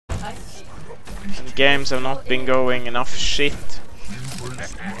And games have not been going enough shit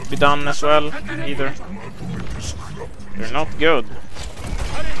to be done as well either. They're not good.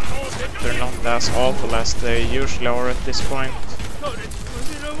 They're not as awful as they usually are at this point.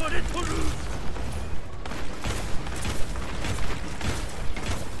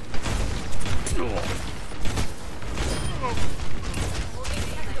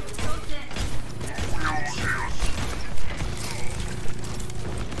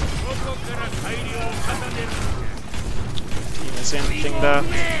 Team is hinting that.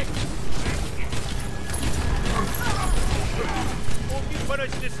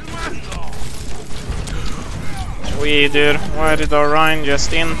 Sweet, dude. Why did our Ryan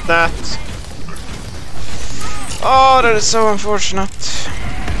just int that? Oh, that is so unfortunate.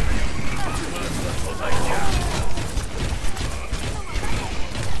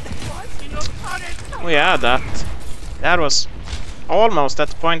 Oh yeah, that was almost at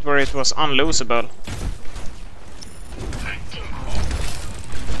the point where it was unlosable.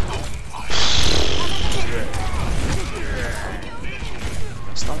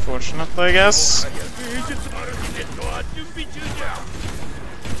 Just unfortunate, I guess.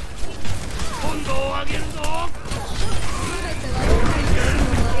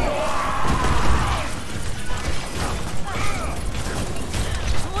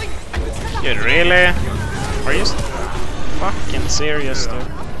 Dude, really? Are you fucking serious, dude?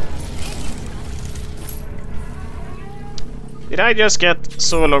 Did I just get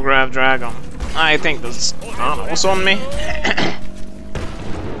solo grab dragon? I think that's was on me.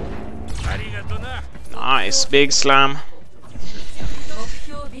 Nice, big slam.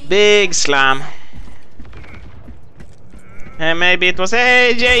 Big slam. Hey, maybe it was,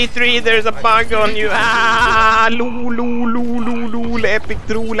 hey J3, there's a bug on you. Ah, loo, epic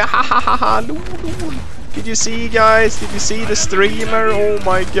drool. Ha ha ha ha, loo. Did you see, guys? Did you see the streamer? Oh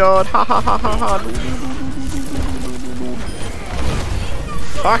my god. Ha ha ha ha ha.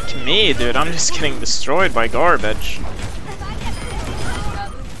 Fuck me, dude. I'm just getting destroyed by garbage.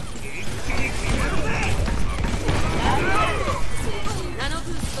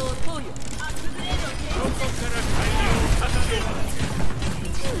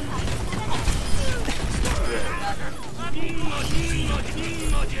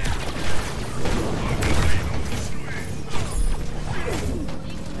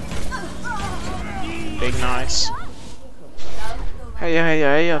 Big nice.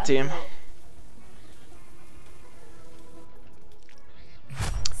 Hey, team.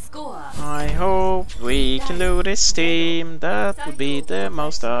 I hope we can do this, team. That would be the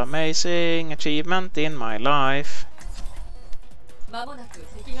most amazing achievement in my life.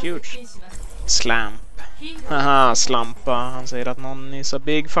 Huge. Slamp. Haha, slampa. Han säger att någon is a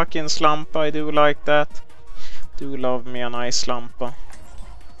big fucking slampa. I do like that. Do love me a nice slampa.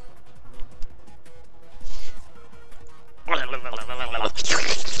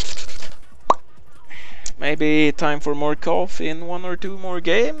 Maybe time for more coffee in 1 or 2 more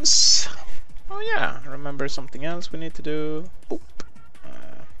games. Oh yeah, remember something else we need to do. Boop.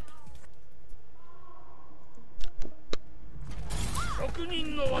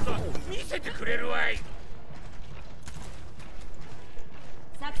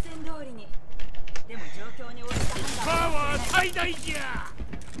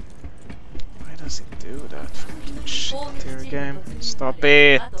 Why does it do that? Fucking shit here, game. Stop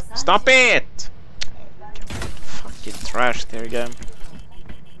it! Stop it! Fucking trash here, game.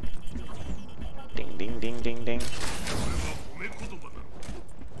 Ding ding ding ding ding.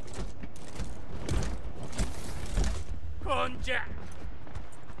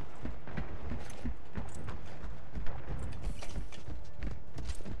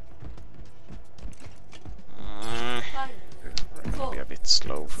 Be a bit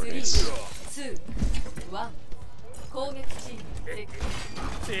slow for this.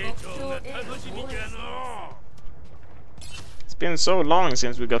 It's been so long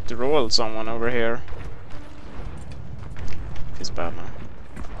since we got to roll someone over here. It's bad now.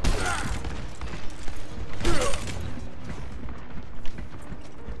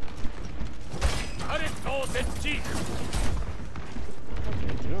 What are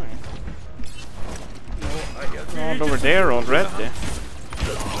you doing? All over there already.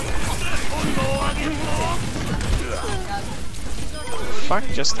 What the fuck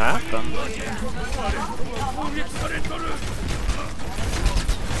just happened?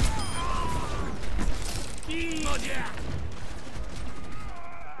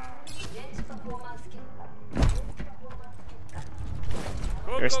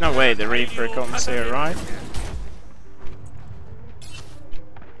 There's no way the Reaper comes here, right?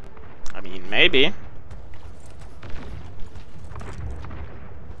 I mean, maybe.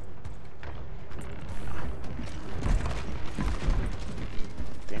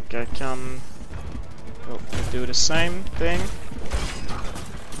 think I can go do the same thing.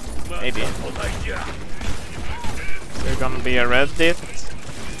 Maybe. There's gonna be a Reddit.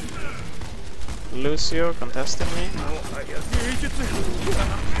 Lucio contesting me.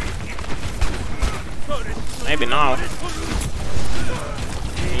 Maybe now.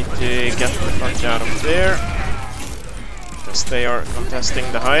 Need to get the fuck out of there. Because they are contesting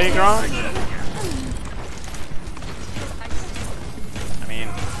the high ground. I mean,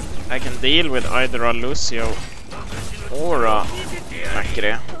 I can deal with either a Lucio or a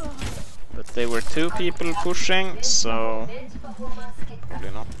Macri. But they were two people pushing, so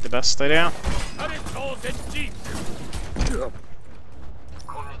probably not the best idea.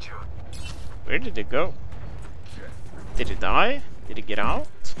 Where did it go? Did it die? Did it get out?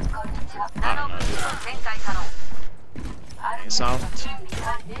 I don't know. He's out.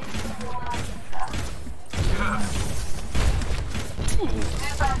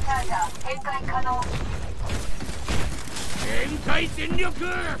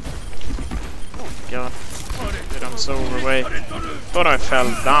 Oh god. Dude, I'm so overweight. Thought I fell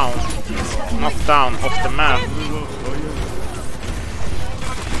down. Not down, off the map.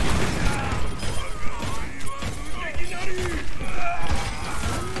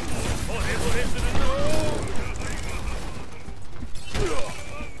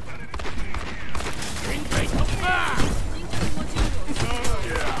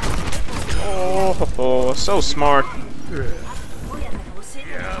 Oh, so smart.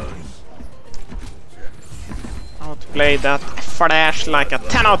 How to play that flash like a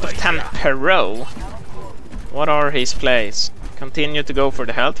 10 out of 10 pro. What are his plays? Continue to go for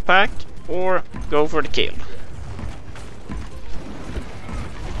the health pack or go for the kill?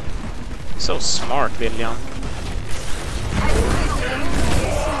 So smart, William.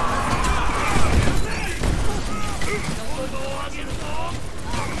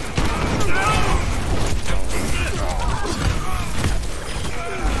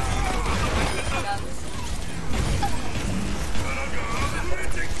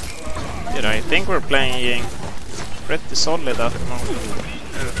 Dude, I think we're playing pretty solid at the moment.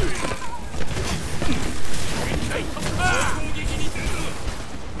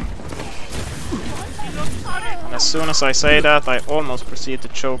 And as soon as I say that, I almost proceed to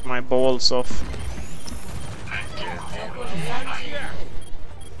choke my balls off.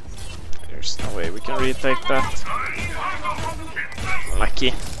 There's no way we can retake that.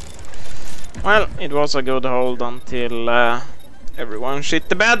 Lucky. Well, it was a good hold until everyone shit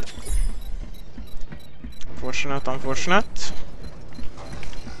the bed. Unfortunate, unfortunate.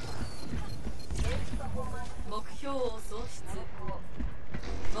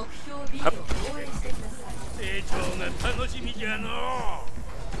 Up.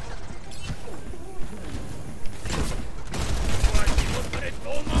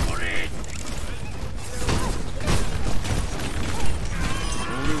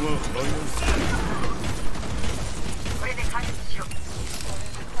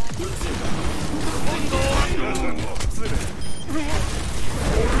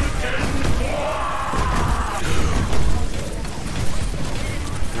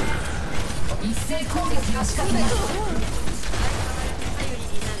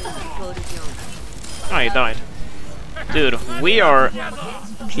 Oh, he died. Dude, we are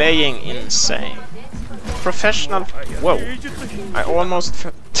playing insane. Professional. Whoa. I almost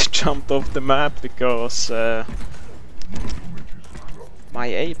jumped off the map because my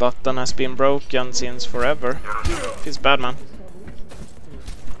A button has been broken since forever. Feels bad, man.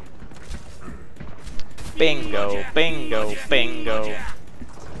 Bingo, bingo, bingo.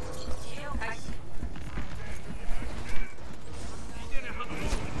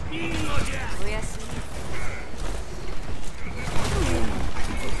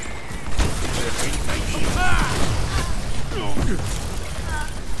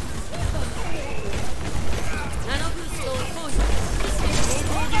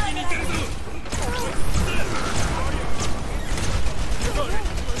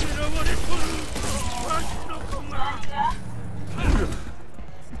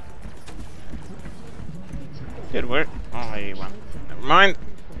 Dude, where? Oh, he went. Never mind.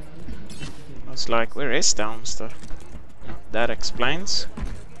 I was like, where is the hamster? That explains.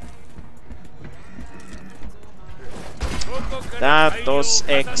 That does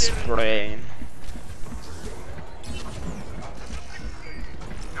explain.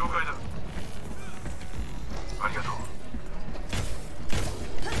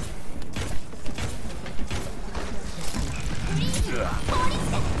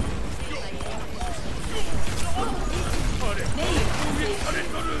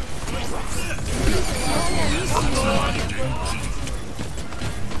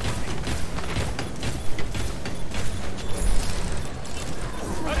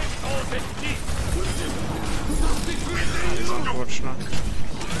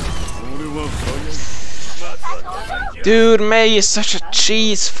 Dude, Mei is such a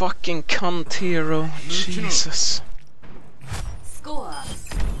cheese fucking cunt hero. Jesus.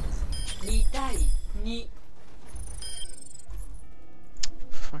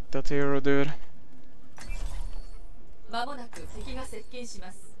 Fuck that hero, dude.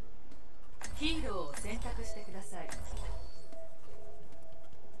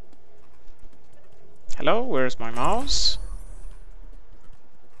 Hello, where's my mouse?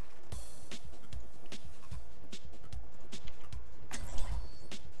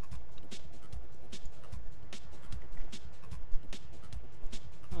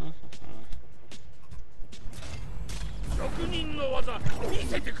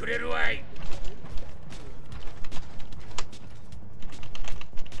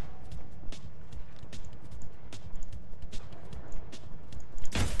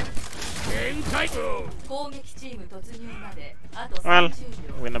 Well,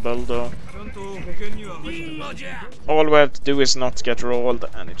 winnable though. All we have to do is not get rolled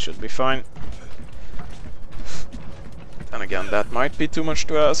and it should be fine. And again, that might be too much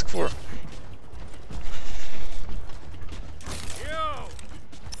to ask for.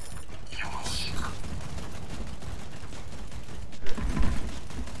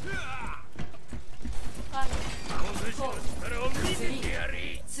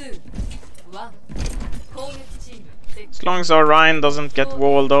 As long as our Ryan doesn't get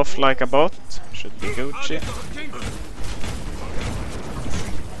walled off like a bot, should be Gucci.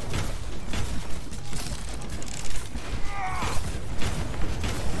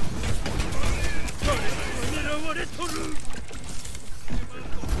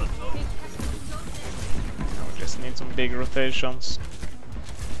 We just need some big rotations.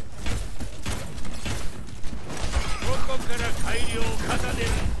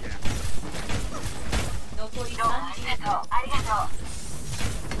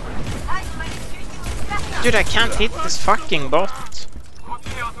 Dude, I can't hit this fucking bot.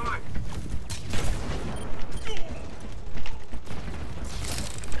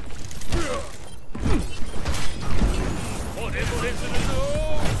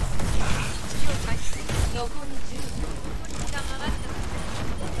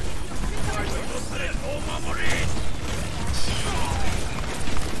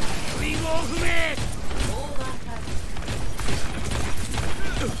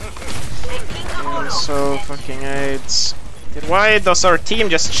 So fucking AIDS. Why does our team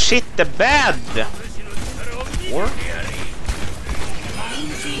just shit the bed? Or?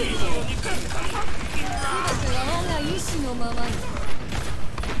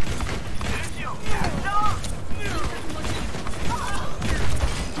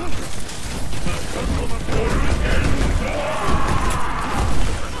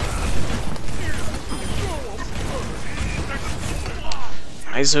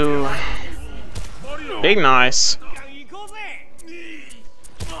 Aizu. Big nice.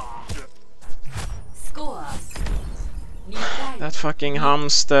 That fucking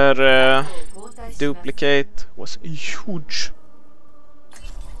hamster duplicate was huge.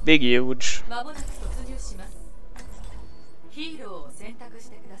 Big huge.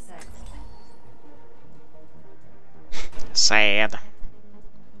 Sad.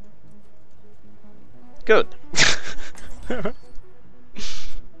 Good.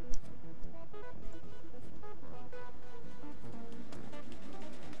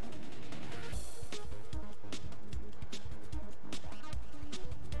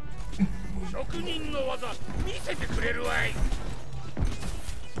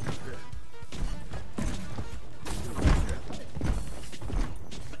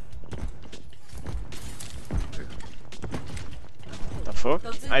 The fuck?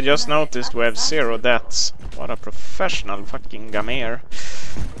 I just noticed we have 0 deaths. What a professional fucking gamer.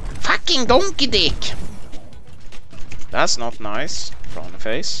 Fucking donkey dick! That's not nice. From the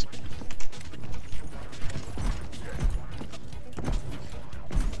face.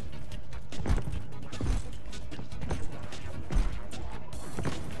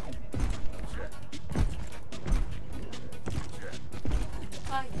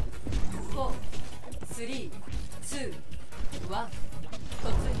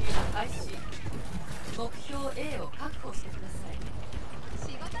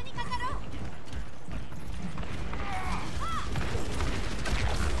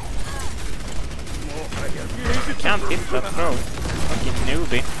 Can't hit that throw. Fucking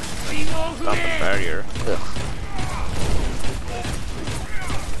newbie. Double barrier. Ugh.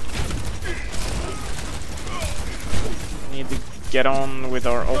 Need to get on with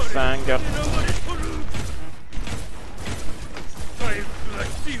our off angle.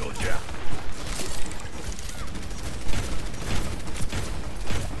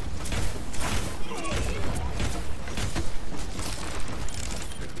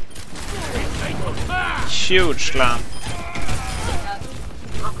 huge clan.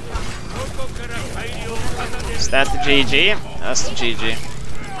 Is that the GG? That's the GG.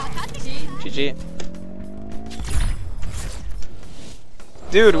 GG.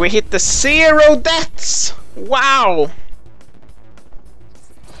 Dude, we hit the 0 deaths! Wow!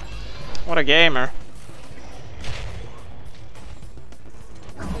 What a gamer.